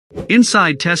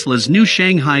Inside Tesla's new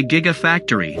Shanghai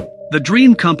Gigafactory, the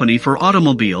dream company for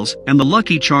automobiles and the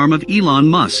lucky charm of Elon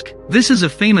Musk. This is a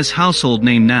famous household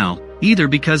name now, either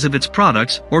because of its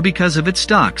products or because of its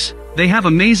stocks. They have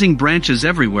amazing branches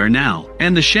everywhere now,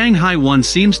 and the Shanghai one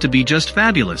seems to be just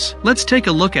fabulous. Let's take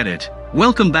a look at it.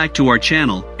 Welcome back to our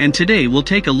channel, and today we'll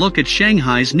take a look at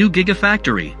Shanghai's new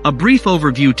Gigafactory. A brief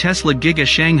overview. Tesla Giga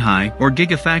Shanghai, or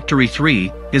Gigafactory 3,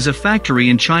 is a factory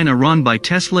in China run by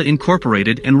Tesla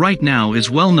Incorporated and right now is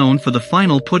well known for the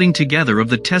final putting together of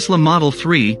the Tesla Model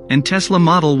 3 and Tesla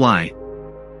Model Y.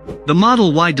 The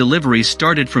Model Y deliveries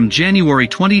started from January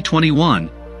 2021,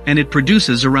 and it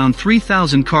produces around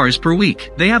 3,000 cars per week.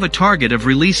 They have a target of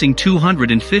releasing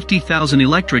 250,000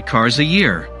 electric cars a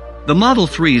year. The Model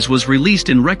 3s was released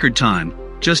in record time,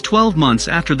 just 12 months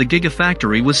after the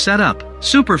Gigafactory was set up.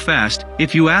 Super fast,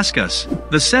 if you ask us.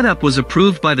 The setup was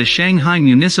approved by the Shanghai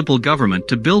municipal government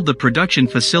to build the production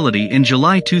facility in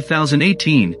July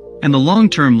 2018, and the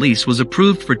long-term lease was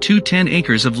approved for 210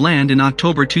 acres of land in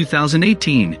October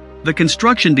 2018. The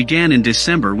construction began in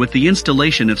December with the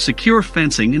installation of secure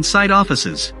fencing and site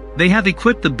offices. They have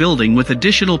equipped the building with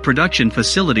additional production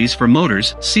facilities for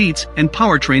motors, seats, and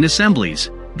powertrain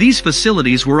assemblies. These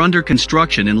facilities were under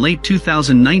construction in late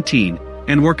 2019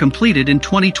 and were completed in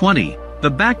 2020. The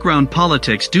background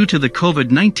politics. Due to the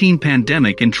COVID-19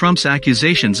 pandemic and Trump's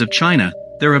accusations of China,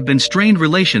 there have been strained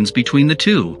relations between the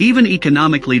two. Even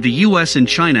economically, the US and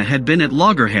China had been at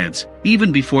loggerheads,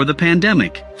 even before the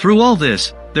pandemic. Through all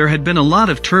this, there had been a lot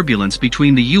of turbulence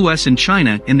between the US and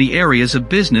China in the areas of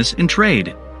business and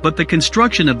trade. But the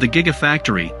construction of the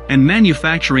Gigafactory and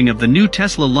manufacturing of the new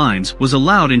Tesla lines was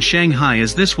allowed in Shanghai,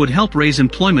 as this would help raise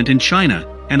employment in China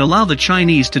and allow the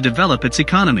Chinese to develop its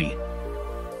economy.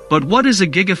 But what is a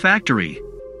Gigafactory?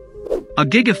 A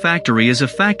Gigafactory is a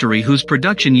factory whose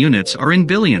production units are in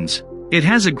billions. It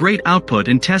has a great output,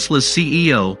 and Tesla's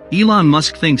CEO, Elon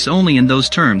Musk, thinks only in those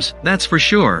terms, that's for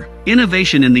sure.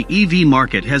 Innovation in the EV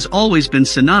market has always been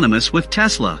synonymous with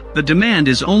Tesla. The demand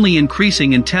is only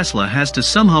increasing and Tesla has to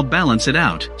somehow balance it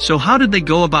out. So how did they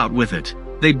go about with it?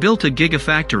 They built a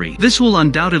Gigafactory. This will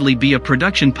undoubtedly be a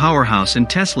production powerhouse, and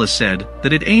Tesla said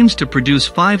that it aims to produce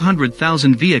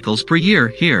 500,000 vehicles per year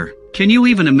here. Can you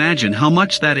even imagine how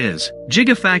much that is?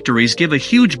 Gigafactories give a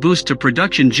huge boost to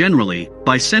production generally,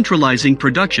 by centralizing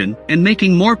production and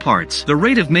making more parts. The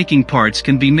rate of making parts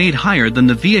can be made higher than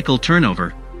the vehicle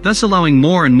turnover, thus allowing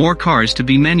more and more cars to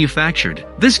be manufactured.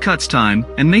 This cuts time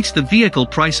and makes the vehicle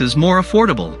prices more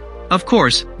affordable. Of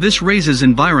course, this raises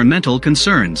environmental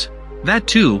concerns. That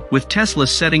too, with Tesla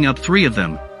setting up 3 of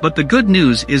them. But the good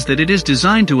news is that it is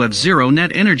designed to have zero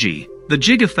net energy. The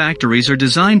Gigafactories are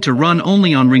designed to run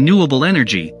only on renewable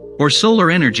energy, or solar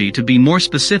energy to be more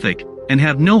specific, and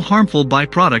have no harmful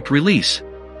byproduct release.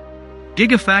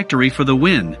 Gigafactory for the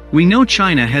win. We know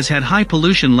China has had high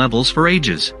pollution levels for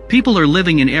ages. People are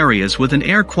living in areas with an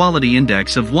air quality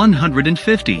index of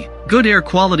 150. Good air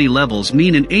quality levels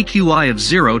mean an AQI of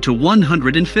 0 to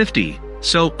 150.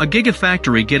 So, a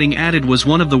Gigafactory getting added was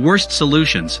one of the worst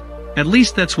solutions. At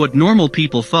least that's what normal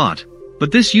people thought.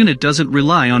 But this unit doesn't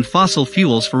rely on fossil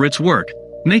fuels for its work,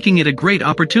 making it a great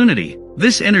opportunity.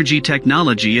 This energy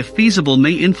technology, if feasible,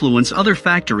 may influence other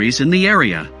factories in the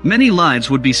area. Many lives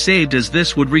would be saved, as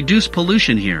this would reduce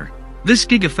pollution here. This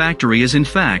Gigafactory is in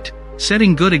fact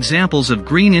setting good examples of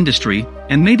green industry,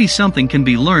 and maybe something can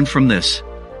be learned from this.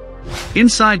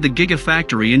 Inside the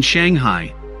Gigafactory in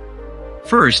Shanghai.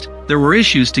 First, there were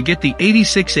issues to get the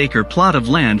 86-acre plot of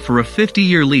land for a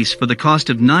 50-year lease for the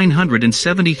cost of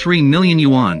 973 million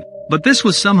yuan. But this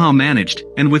was somehow managed,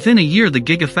 and within a year the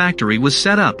Gigafactory was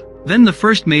set up. Then the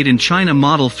first made-in-China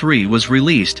Model 3 was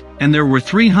released, and there were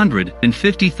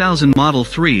 350,000 Model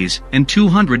 3s and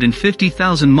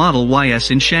 250,000 Model Ys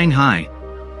in Shanghai.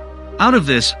 Out of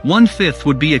this, 1/5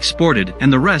 would be exported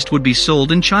and the rest would be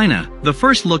sold in China. The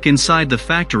first look inside the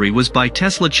factory was by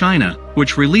Tesla China,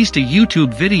 which released a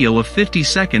YouTube video of 50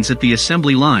 seconds at the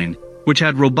assembly line, which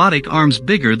had robotic arms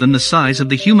bigger than the size of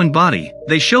the human body.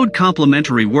 They showed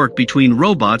complementary work between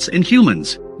robots and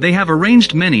humans. They have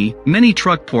arranged many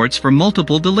truck ports for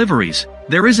multiple deliveries.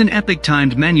 There is an epic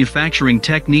timed manufacturing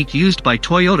technique used by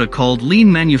Toyota called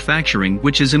lean manufacturing,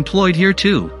 which is employed here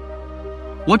too.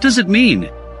 What does it mean?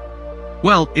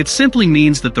 Well, it simply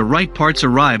means that the right parts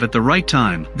arrive at the right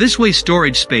time. This way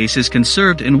storage space is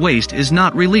conserved and waste is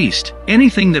not released.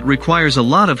 Anything that requires a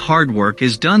lot of hard work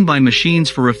is done by machines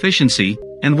for efficiency,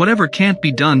 and whatever can't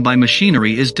be done by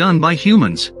machinery is done by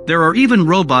humans. There are even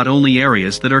robot-only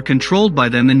areas that are controlled by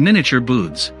them in miniature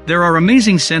booths. There are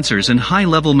amazing sensors and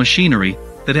high-level machinery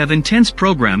that have intense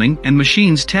programming and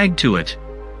machines tagged to it.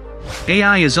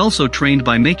 AI is also trained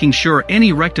by making sure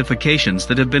any rectifications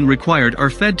that have been required are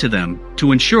fed to them,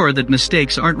 to ensure that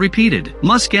mistakes aren't repeated.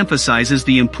 Musk emphasizes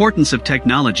the importance of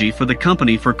technology for the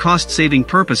company for cost-saving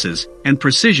purposes, and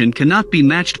precision cannot be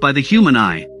matched by the human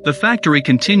eye. The factory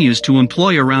continues to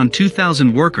employ around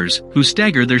 2,000 workers, who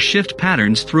stagger their shift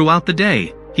patterns throughout the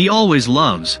day. He always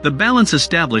loves the balance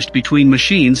established between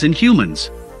machines and humans.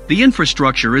 The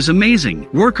infrastructure is amazing.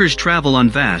 Workers travel on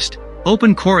vast,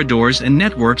 open corridors and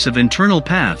networks of internal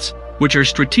paths, which are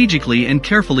strategically and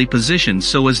carefully positioned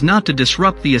so as not to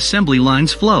disrupt the assembly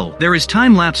line's flow. There is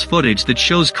time-lapse footage that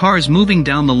shows cars moving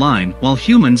down the line while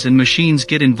humans and machines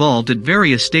get involved at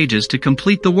various stages to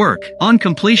complete the work. On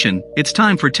completion, it's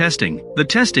time for testing. The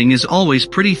testing is always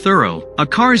pretty thorough. A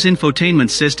car's infotainment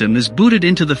system is booted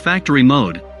into the factory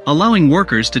mode, allowing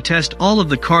workers to test all of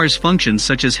the car's functions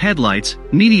such as headlights,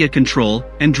 media control,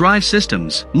 and drive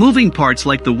systems. Moving parts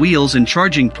like the wheels and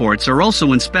charging ports are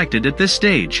also inspected at this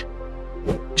stage.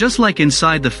 Just like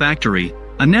inside the factory,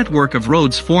 a network of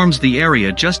roads forms the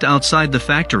area just outside the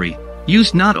factory,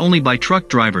 used not only by truck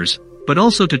drivers, but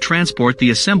also to transport the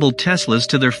assembled Teslas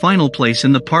to their final place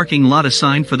in the parking lot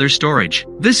assigned for their storage.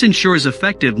 This ensures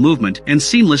effective movement and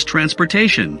seamless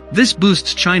transportation. This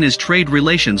boosts China's trade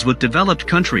relations with developed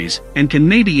countries, and can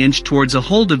maybe inch towards a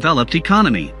whole developed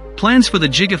economy. Plans for the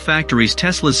Gigafactory's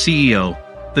Tesla's CEO,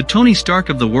 the Tony Stark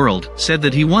of the world, said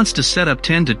that he wants to set up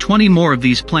 10 to 20 more of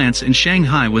these plants in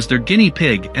Shanghai was their guinea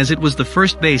pig as it was the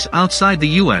first base outside the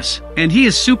US, and he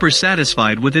is super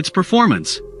satisfied with its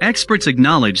performance. Experts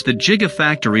acknowledge that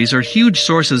gigafactories are huge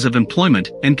sources of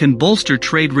employment and can bolster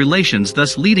trade relations,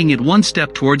 thus leading it one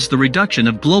step towards the reduction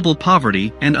of global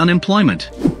poverty and unemployment.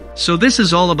 So this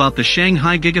is all about the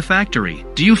Shanghai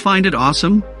Gigafactory. Do you find it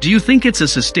awesome? Do you think it's a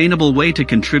sustainable way to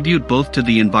contribute both to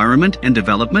the environment and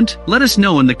development? Let us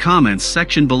know in the comments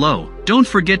section below. Don't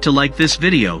forget to like this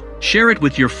video, share it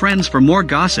with your friends for more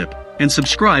gossip, and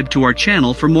subscribe to our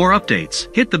channel for more updates.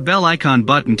 Hit the bell icon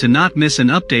button to not miss an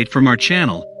update from our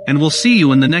channel, and we'll see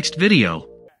you in the next video.